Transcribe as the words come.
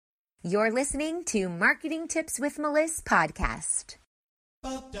You're listening to Marketing Tips with Melissa podcast.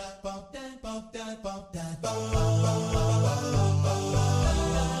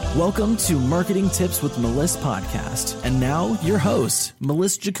 Welcome to Marketing Tips with Melissa podcast. And now your host,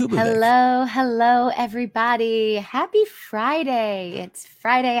 Melissa Jakubovic. Hello, everybody. Happy Friday. It's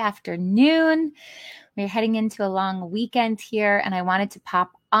Friday afternoon. We're heading into a long weekend here, and I wanted to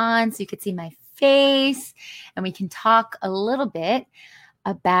pop on so you could see my face and we can talk a little bit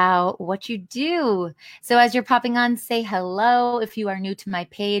about what you do. So as you're popping on, say hello. If you are new to my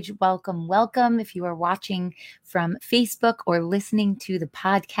page, welcome. If you are watching from Facebook or listening to the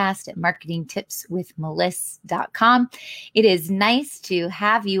podcast at marketingtipswithmelissa.com, it is nice to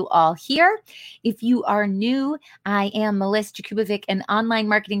have you all here. If you are new, I am Melissa Jakubovic, an online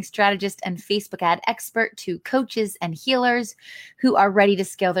marketing strategist and Facebook ad expert to coaches and healers who are ready to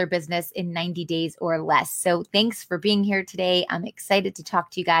scale their business in 90 days or less. So thanks for being here today. I'm excited to talk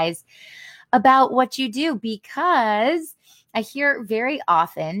to you guys about what you do, because I hear very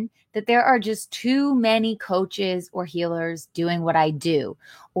often that there are just too many coaches or healers doing what I do,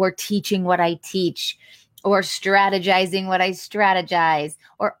 or teaching what I teach, or strategizing what I strategize,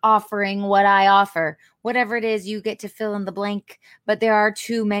 or offering what I offer. Whatever it is, you get to fill in the blank, but there are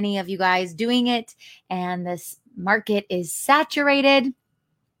too many of you guys doing it, and this market is saturated.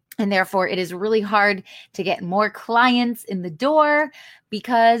 And therefore, it is really hard to get more clients in the door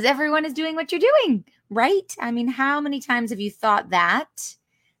because everyone is doing what you're doing, right? I mean, how many times have you thought that?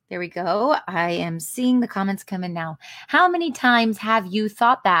 There we go. I am seeing the comments come in now. How many times have you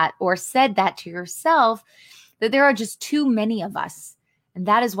thought that or said that to yourself, that there are just too many of us? And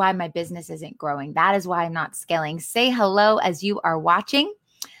that is why my business isn't growing. That is why I'm not scaling. Say hello as you are watching.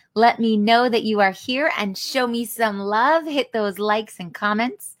 Let me know that you are here and show me some love. Hit those likes and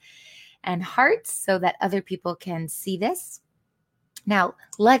comments and hearts so that other people can see this. Now,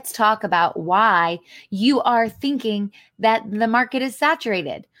 let's talk about why you are thinking that the market is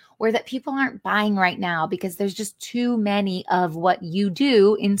saturated or that people aren't buying right now because there's just too many of what you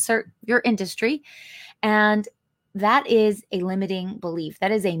do, insert your industry. And that is a limiting belief.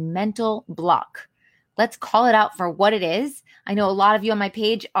 That is a mental block. Let's call it out for what it is. I know a lot of you on my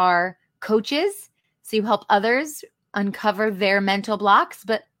page are coaches, so you help others uncover their mental blocks,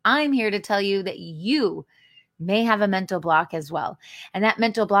 but I'm here to tell you that you may have a mental block as well. And that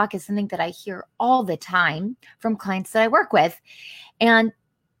mental block is something that I hear all the time from clients that I work with. And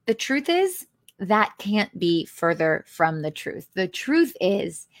the truth is that can't be further from the truth. The truth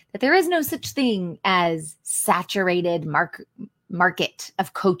is that there is no such thing as saturated market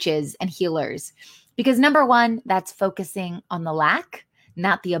of coaches and healers. Because number one, that's focusing on the lack,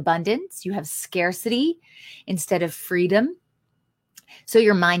 not the abundance. You have scarcity instead of freedom. So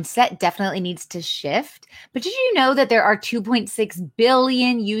your mindset definitely needs to shift. But did you know that there are 2.6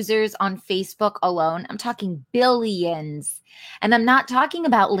 billion users on Facebook alone? I'm talking billions. And I'm not talking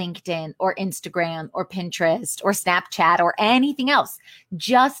about LinkedIn or Instagram or Pinterest or Snapchat or anything else.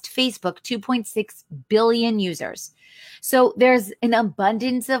 Just Facebook, 2.6 billion users. So there's an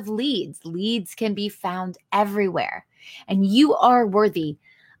abundance of leads. Leads can be found everywhere. And you are worthy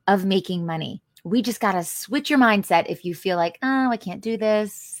of making money. We just got to switch your mindset. If you feel like, oh, I can't do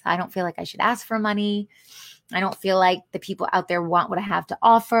this. I don't feel like I should ask for money. I don't feel like the people out there want what I have to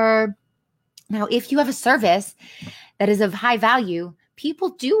offer. Now, if you have a service that is of high value, people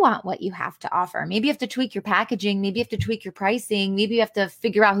do want what you have to offer. Maybe you have to tweak your packaging. Maybe you have to tweak your pricing. Maybe you have to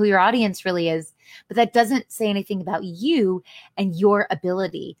figure out who your audience really is. But that doesn't say anything about you and your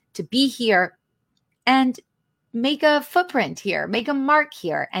ability to be here and make a footprint here, make a mark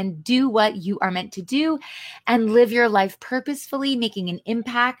here, and do what you are meant to do and live your life purposefully, making an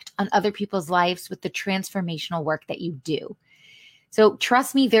impact on other people's lives with the transformational work that you do. So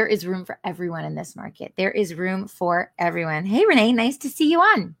trust me, there is room for everyone in this market. There is room for everyone. Hey, Renee, nice to see you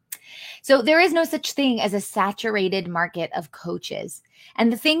on. So there is no such thing as a saturated market of coaches.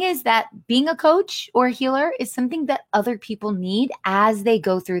 And the thing is that being a coach or a healer is something that other people need as they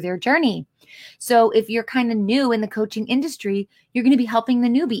go through their journey. So if you're kind of new in the coaching industry, you're going to be helping the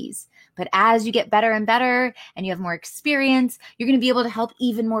newbies. But as you get better and better and you have more experience, you're going to be able to help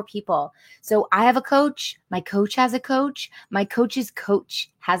even more people. So I have a coach. My coach has a coach. My coach's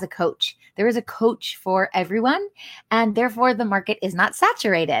coach has a coach. There is a coach for everyone, and therefore the market is not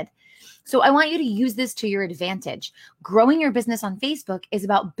saturated. So I want you to use this to your advantage. Growing your business on Facebook is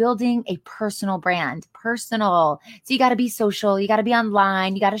about building a personal brand, personal. So you got to be social. You got to be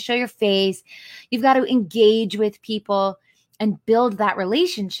online. You got to show your face. You've got to engage with people and build that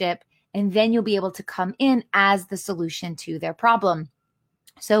relationship. And then you'll be able to come in as the solution to their problem.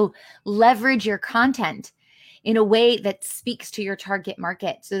 So leverage your content. in a way that speaks to your target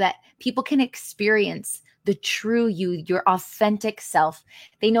market so that people can experience the true you, your authentic self.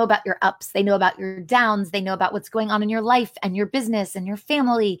 They know about your ups, they know about your downs, they know about what's going on in your life and your business and your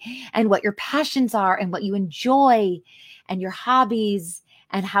family and what your passions are and what you enjoy and your hobbies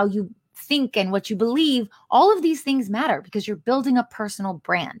and how you think and what you believe. All of these things matter because you're building a personal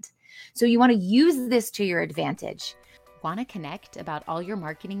brand. So you want to use this to your advantage. Want to connect about all your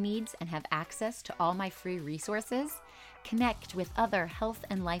marketing needs and have access to all my free resources? Connect with other health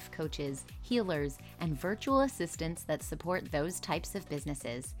and life coaches, healers, and virtual assistants that support those types of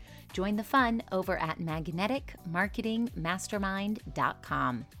businesses. Join the fun over at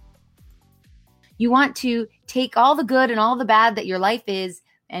magneticmarketingmastermind.com. You want to take all the good and all the bad that your life is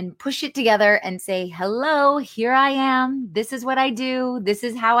and push it together and say, hello, here I am. This is what I do. This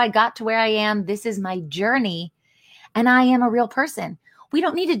is how I got to where I am. This is my journey. And I am a real person. We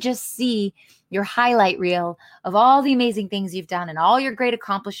don't need to just see your highlight reel of all the amazing things you've done and all your great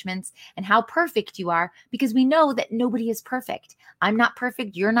accomplishments and how perfect you are, because we know that nobody is perfect. I'm not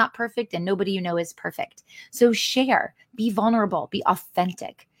perfect. You're not perfect. And nobody you know is perfect. So share, be vulnerable, be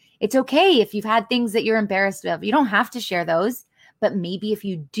authentic. It's okay if you've had things that you're embarrassed of. You don't have to share those. But maybe if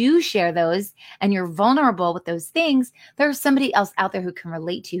you do share those and you're vulnerable with those things, there's somebody else out there who can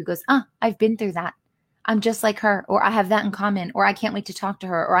relate to you, who goes, I've been through that. I'm just like her, or I have that in common, or I can't wait to talk to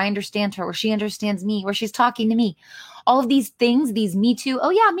her, or I understand her, or she understands me, or she's talking to me. All of these things, these me too.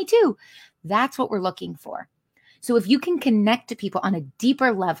 Oh yeah, me too. That's what we're looking for. So if you can connect to people on a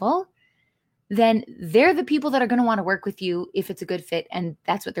deeper level, then they're the people that are going to want to work with you if it's a good fit, and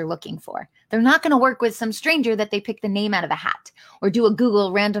that's what they're looking for. They're not going to work with some stranger that they pick the name out of a hat or do a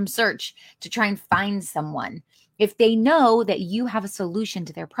Google random search to try and find someone. If they know that you have a solution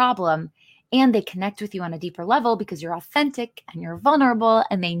to their problem and they connect with you on a deeper level because you're authentic and you're vulnerable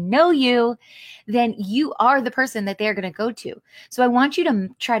and they know you, then you are the person that they're going to go to. So I want you to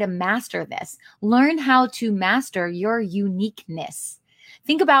try to master this. Learn how to master your uniqueness.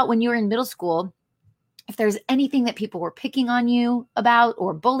 Think about when you were in middle school, if there's anything that people were picking on you about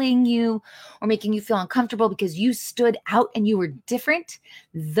or bullying you or making you feel uncomfortable because you stood out and you were different,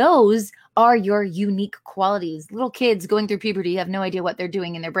 those are your unique qualities. Little kids going through puberty have no idea what they're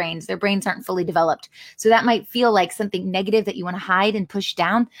doing in their brains. Their brains aren't fully developed. So that might feel like something negative that you want to hide and push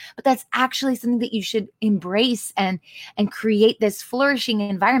down, but that's actually something that you should embrace and create this flourishing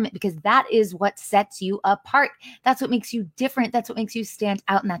environment, because that is what sets you apart. That's what makes you different. That's what makes you stand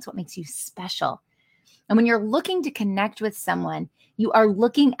out. And that's what makes you special. And when you're looking to connect with someone, you are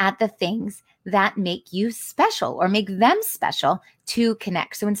looking at the things that make you special or make them special to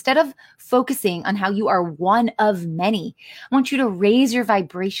connect. So instead of focusing on how you are one of many, I want you to raise your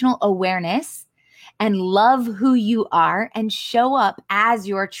vibrational awareness and love who you are and show up as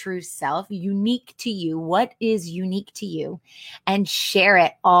your true self, unique to you. What is unique to you? And share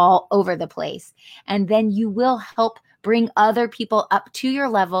it all over the place. And then you will help bring other people up to your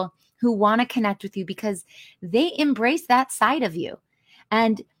level who want to connect with you because they embrace that side of you.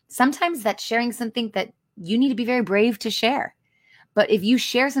 And sometimes that's sharing something that you need to be very brave to share. But if you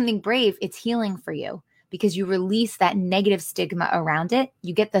share something brave, it's healing for you because you release that negative stigma around it.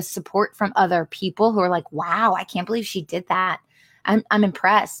 You get the support from other people who are like, wow, I can't believe she did that. I'm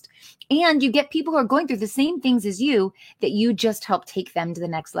impressed. And you get people who are going through the same things as you that you just help take them to the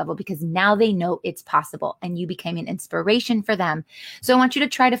next level because now they know it's possible and you became an inspiration for them. So I want you to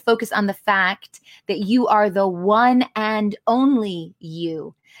try to focus on the fact that you are the one and only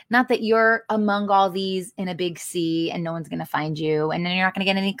you. Not that you're among all these in a big sea and no one's going to find you and then you're not going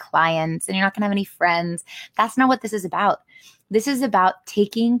to get any clients and you're not going to have any friends. That's not what this is about. This is about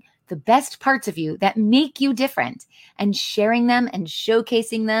taking the best parts of you that make you different and sharing them and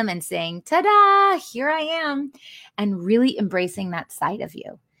showcasing them and saying, ta-da, here I am, and really embracing that side of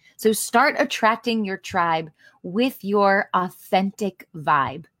you. So start attracting your tribe with your authentic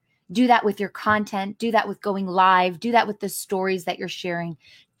vibe. Do that with your content. Do that with going live. Do that with the stories that you're sharing.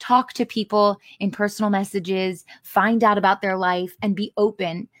 Talk to people in personal messages, find out about their life, and be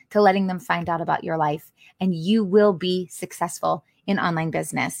open to letting them find out about your life. And you will be successful in online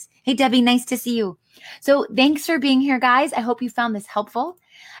business. Hey, Debbie, nice to see you. So thanks for being here, guys. I hope you found this helpful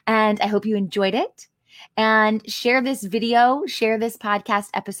and I hope you enjoyed it. And share this video, share this podcast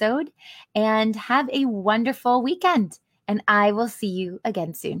episode, and have a wonderful weekend. And I will see you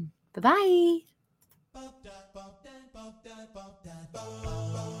again soon. Bye-bye.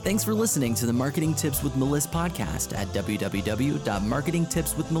 Thanks for listening to the Marketing Tips with Meliss podcast at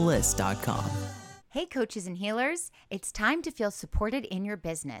www.marketingtipswithmeliss.com. Hey, coaches and healers, it's time to feel supported in your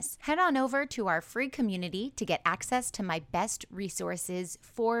business. Head on over to our free community to get access to my best resources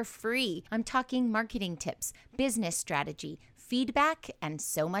for free. I'm talking marketing tips, business strategy, feedback, and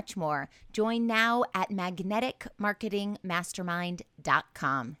so much more. Join now at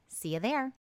magneticmarketingmastermind.com. See you there.